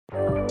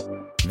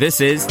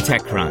This is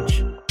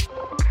TechCrunch.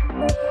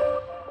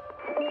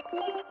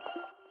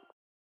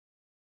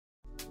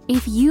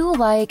 If you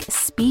like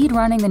speed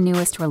running the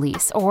newest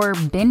release or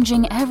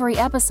binging every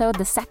episode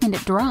the second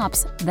it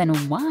drops, then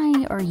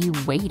why are you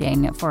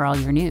waiting for all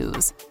your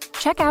news?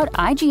 Check out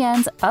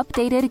IGN's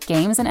updated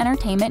Games and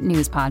Entertainment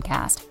News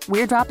podcast.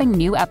 We're dropping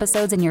new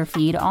episodes in your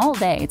feed all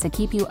day to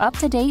keep you up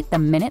to date the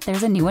minute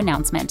there's a new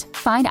announcement.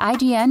 Find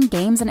IGN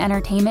Games and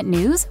Entertainment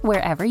News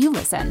wherever you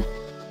listen.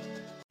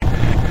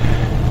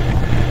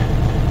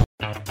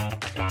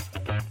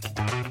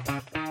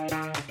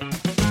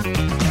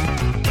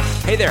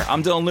 Hey there,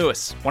 I'm Dylan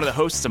Lewis, one of the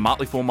hosts of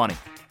Motley Fool Money.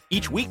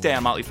 Each weekday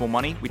on Motley Fool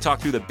Money, we talk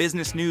through the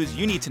business news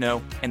you need to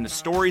know and the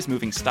stories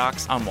moving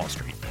stocks on Wall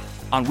Street.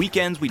 On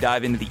weekends, we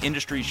dive into the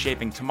industries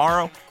shaping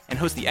tomorrow and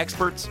host the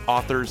experts,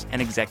 authors,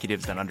 and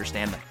executives that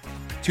understand them.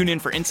 Tune in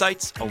for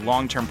insights, a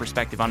long-term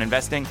perspective on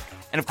investing,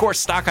 and of course,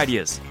 stock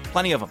ideas.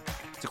 Plenty of them.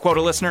 To quote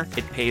a listener,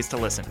 it pays to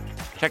listen.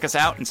 Check us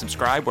out and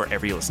subscribe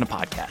wherever you listen to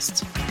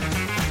podcasts.